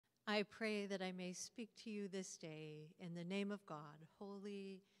I pray that I may speak to you this day in the name of God,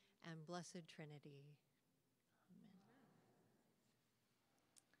 Holy and Blessed Trinity. Amen.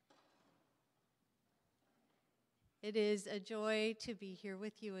 It is a joy to be here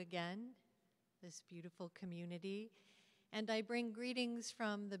with you again, this beautiful community, and I bring greetings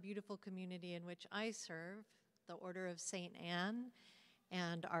from the beautiful community in which I serve, the Order of St. Anne,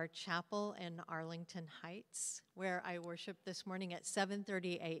 and our chapel in Arlington Heights, where I worship this morning at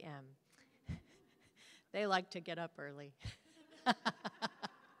 7:30 a.m. They like to get up early.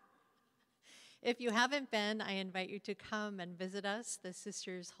 If you haven't been, I invite you to come and visit us. The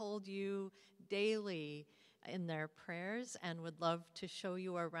sisters hold you daily in their prayers and would love to show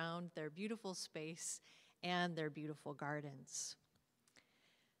you around their beautiful space and their beautiful gardens.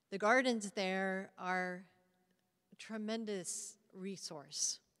 The gardens there are a tremendous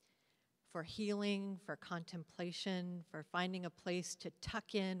resource for healing, for contemplation, for finding a place to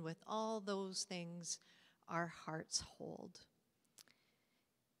tuck in with all those things our hearts hold.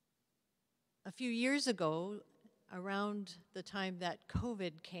 A few years ago, around the time that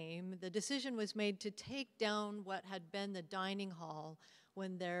COVID came, the decision was made to take down what had been the dining hall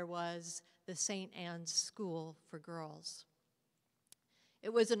when there was the St. Anne's School for Girls.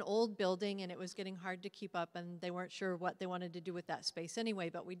 It was an old building and it was getting hard to keep up, and they weren't sure what they wanted to do with that space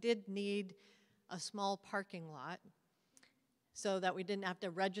anyway, but we did need a small parking lot so that we didn't have to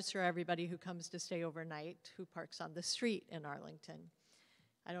register everybody who comes to stay overnight who parks on the street in Arlington.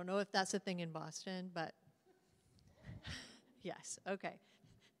 I don't know if that's a thing in Boston, but yes, okay.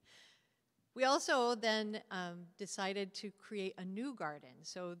 We also then decided to create a new garden.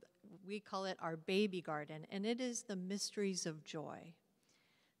 So we call it our baby garden, and it is the Mysteries of Joy.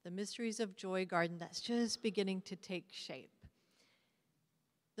 The Mysteries of Joy garden that's just beginning to take shape.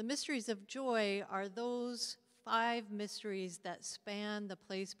 The Mysteries of Joy are those 5 mysteries that span the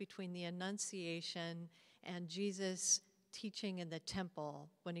place between the Annunciation and Jesus' teaching in the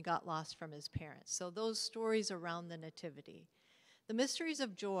temple when he got lost from his parents. So those stories around the Nativity. The Mysteries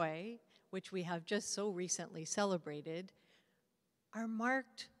of Joy, which we have just so recently celebrated, are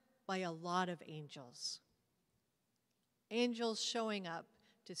marked by a lot of angels. Angels showing up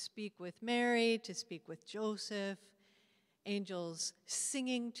to speak with Mary, to speak with Joseph, angels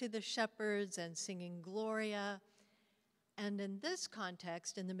singing to the shepherds and singing Gloria. And in this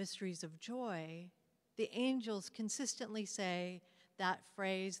context, in the Mysteries of Joy, the angels consistently say that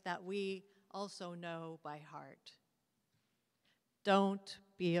phrase that we also know by heart. Don't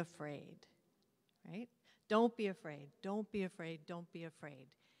be afraid, right? Don't be afraid, don't be afraid, don't be afraid.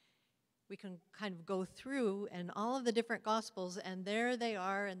 We can kind of go through in all of the different Gospels, and there they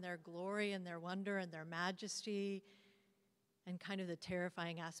are in their glory and their wonder and their majesty and kind of the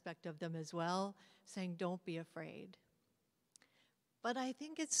terrifying aspect of them as well, saying, don't be afraid. But I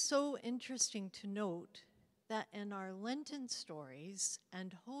think it's so interesting to note that in our Lenten stories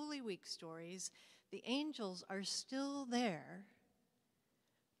and Holy Week stories, the angels are still there,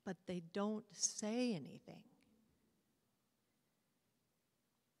 but they don't say anything.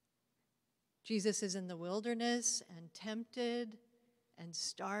 Jesus is in the wilderness and tempted and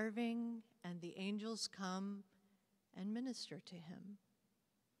starving, and the angels come and minister to him.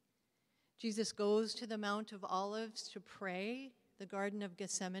 Jesus goes to the Mount of Olives to pray, the Garden of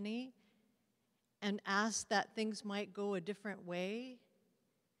Gethsemane, and asks that things might go a different way,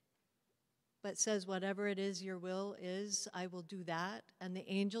 but says, whatever it is your will is, I will do that. And the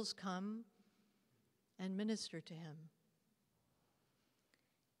angels come and minister to him.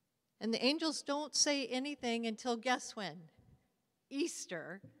 And the angels don't say anything until, guess when?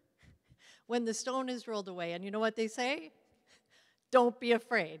 Easter, when the stone is rolled away. And you know what they say? Don't be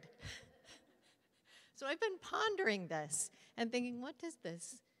afraid. So I've been pondering this and thinking, what does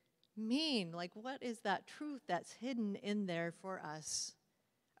this mean? Like, what is that truth that's hidden in there for us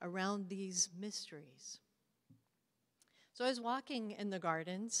around these mysteries? So I was walking in the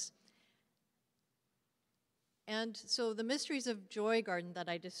gardens, and so the Mysteries of Joy garden that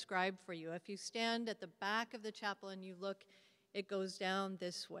I described for you, if you stand at the back of the chapel and you look, it goes down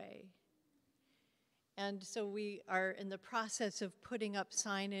this way. And so we are in the process of putting up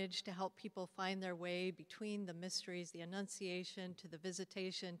signage to help people find their way between the mysteries, the Annunciation, to the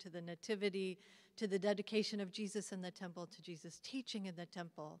Visitation, to the Nativity, to the dedication of Jesus in the temple, to Jesus' teaching in the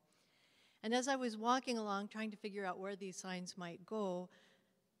temple. And as I was walking along trying to figure out where these signs might go,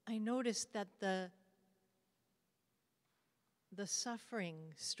 I noticed that the suffering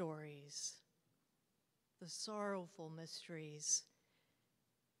stories, the sorrowful mysteries,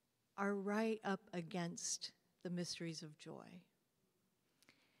 are right up against the mysteries of joy.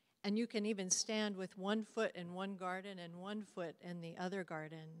 And you can even stand with one foot in one garden and one foot in the other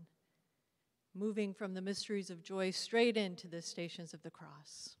garden moving from the mysteries of joy straight into the stations of the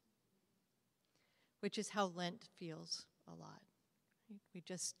cross, which is how Lent feels a lot. We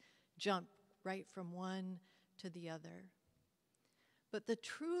just jump right from one to the other. But the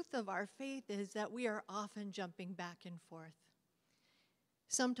truth of our faith is that we are often jumping back and forth,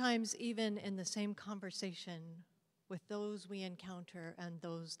 sometimes even in the same conversation with those we encounter and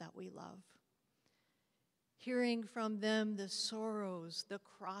those that we love. Hearing from them the sorrows, the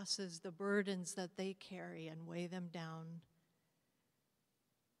crosses, the burdens that they carry and weigh them down.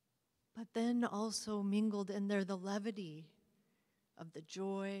 But then also mingled in there the levity of the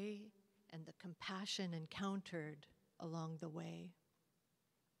joy and the compassion encountered along the way.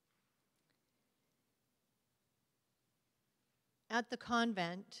 At the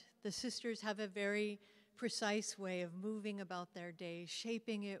convent, the sisters have a very precise way of moving about their day,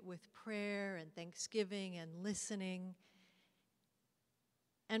 shaping it with prayer and thanksgiving and listening,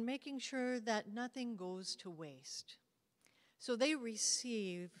 and making sure that nothing goes to waste. So they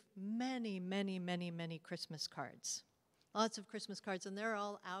receive many, many, many, many Christmas cards. Lots of Christmas cards, and they're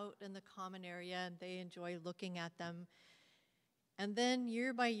all out in the common area, and they enjoy looking at them. And then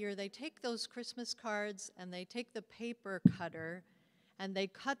year by year, they take those Christmas cards and they take the paper cutter and they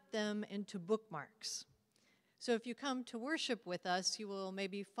cut them into bookmarks. So if you come to worship with us, you will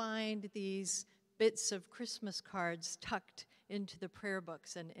maybe find these bits of Christmas cards tucked into the prayer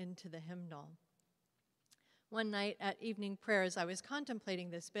books and into the hymnal. One night at evening prayers, I was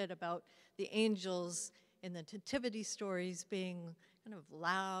contemplating this bit about the angels in the nativity stories being kind of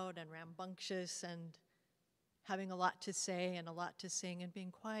loud and rambunctious and having a lot to say and a lot to sing and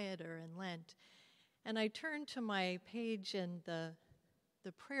being quieter in Lent. And I turned to my page in the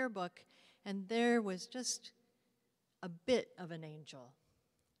prayer book, and there was just a bit of an angel,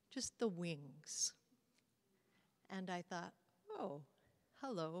 just the wings. And I thought, oh,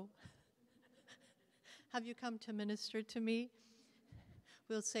 hello. Have you come to minister to me?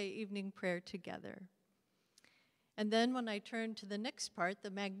 We'll say evening prayer together. And then when I turned to the next part,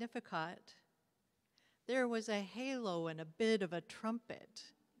 the Magnificat, there was a halo and a bit of a trumpet.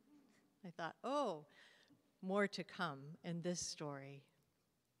 I thought, oh, more to come in this story.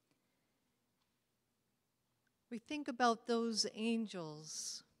 We think about those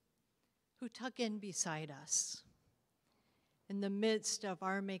angels who tuck in beside us in the midst of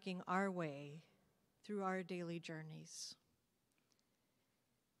our making our way through our daily journeys.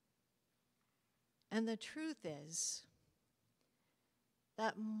 And the truth is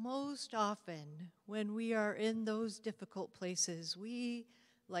that most often when we are in those difficult places, we,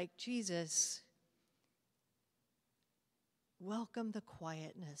 like Jesus, welcome the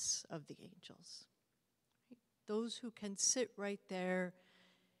quietness of the angels. Those who can sit right there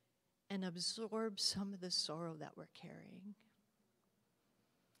and absorb some of the sorrow that we're carrying.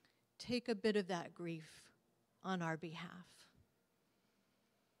 Take a bit of that grief on our behalf.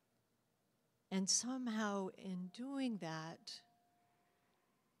 And somehow in doing that,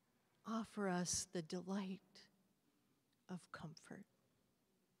 offer us the delight of comfort.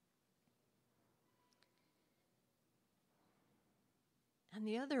 And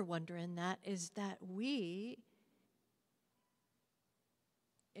the other wonder in that is that we,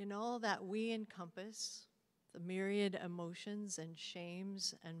 in all that we encompass, the myriad emotions and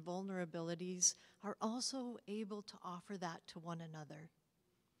shames and vulnerabilities, are also able to offer that to one another.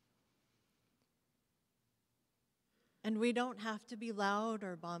 And we don't have to be loud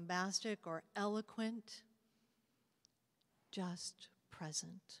or bombastic or eloquent, just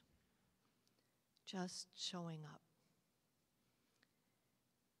present, just showing up.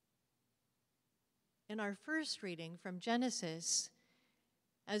 In our first reading from Genesis,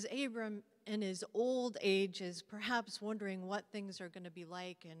 as Abram in his old age is perhaps wondering what things are going to be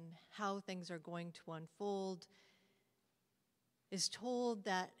like and how things are going to unfold, is told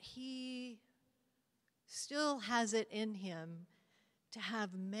that he still has it in him to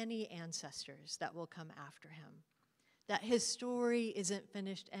have many ancestors that will come after him, that his story isn't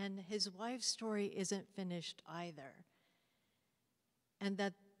finished and his wife's story isn't finished either, and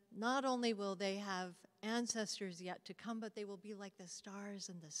that not only will they have ancestors yet to come, but they will be like the stars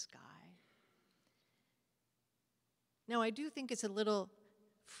in the sky. Now, I do think it's a little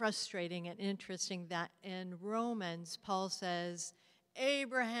frustrating and interesting that in Romans, Paul says,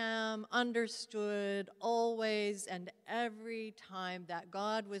 Abraham understood always and every time that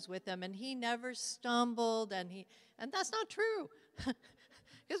God was with him, and he never stumbled, and that's not true.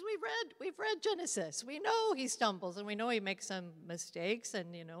 Because we've read Genesis. We know he stumbles, and we know he makes some mistakes,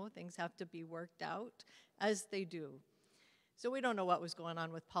 and things have to be worked out as they do. So we don't know what was going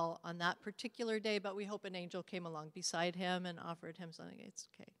on with Paul on that particular day, but we hope an angel came along beside him and offered him something. It's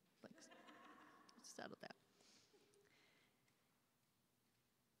okay. Thanks. settle down.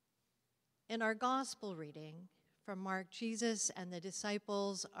 In our gospel reading from Mark, Jesus and the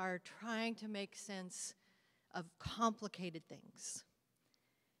disciples are trying to make sense of complicated things.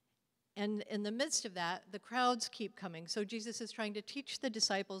 And in the midst of that, the crowds keep coming. So Jesus is trying to teach the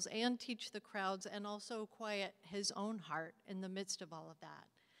disciples and teach the crowds and also quiet his own heart in the midst of all of that.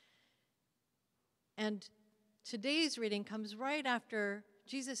 And today's reading comes right after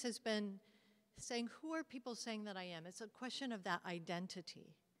Jesus has been saying, who are people saying that I am? It's a question of that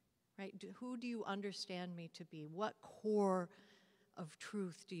identity, right? Who do you understand me to be? What core of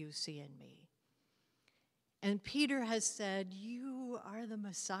truth do you see in me? And Peter has said, you are the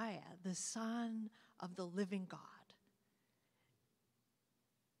Messiah, the Son of the living God.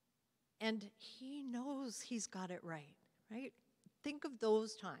 And he knows he's got it right? Think of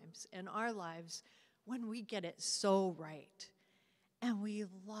those times in our lives when we get it so right. And we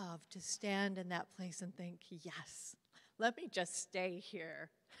love to stand in that place and think, yes, let me just stay here.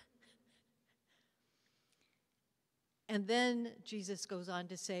 And then Jesus goes on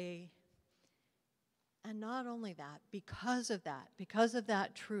to say, and not only that, because of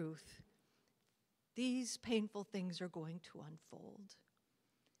that truth, these painful things are going to unfold.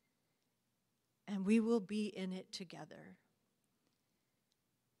 And we will be in it together.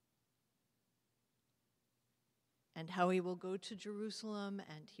 And how he will go to Jerusalem,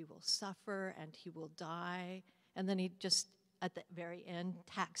 and he will suffer, and he will die. And then he just, at the very end,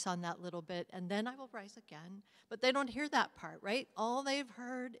 tacks on that little bit, and then I will rise again. But they don't hear that part, right? All they've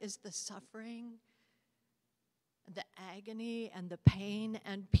heard is the suffering, the agony, and the pain.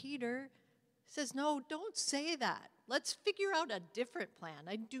 And Peter says, no, don't say that. Let's figure out a different plan.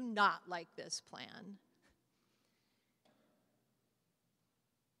 I do not like this plan.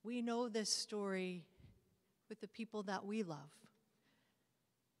 We know this story with the people that we love.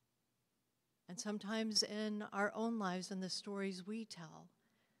 And sometimes in our own lives and the stories we tell.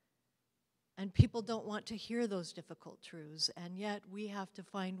 And people don't want to hear those difficult truths, and yet we have to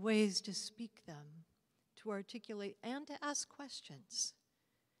find ways to speak them, to articulate, and to ask questions.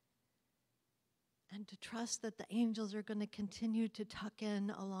 And to trust that the angels are going to continue to tuck in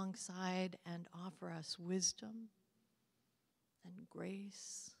alongside and offer us wisdom and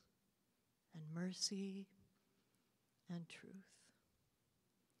grace and mercy and truth.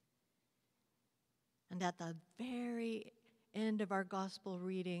 And at the very end of our gospel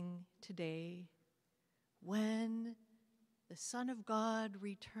reading today, when the Son of God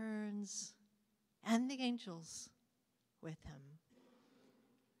returns and the angels with him,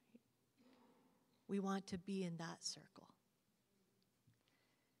 we want to be in that circle.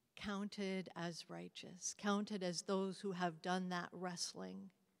 Counted as righteous, counted as those who have done that wrestling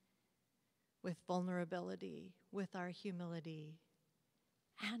with vulnerability, with our humility,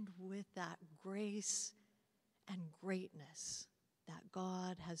 and with that grace and greatness that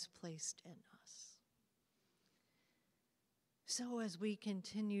God has placed in us. So as we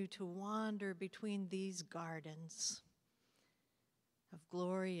continue to wander between these gardens of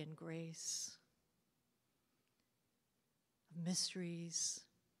glory and grace, of mysteries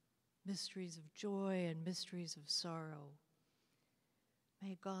of joy and mysteries of sorrow,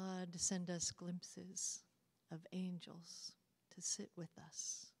 may God send us glimpses of angels to sit with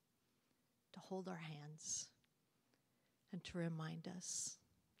us, to hold our hands, and to remind us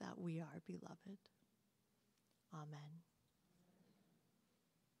that we are beloved. Amen.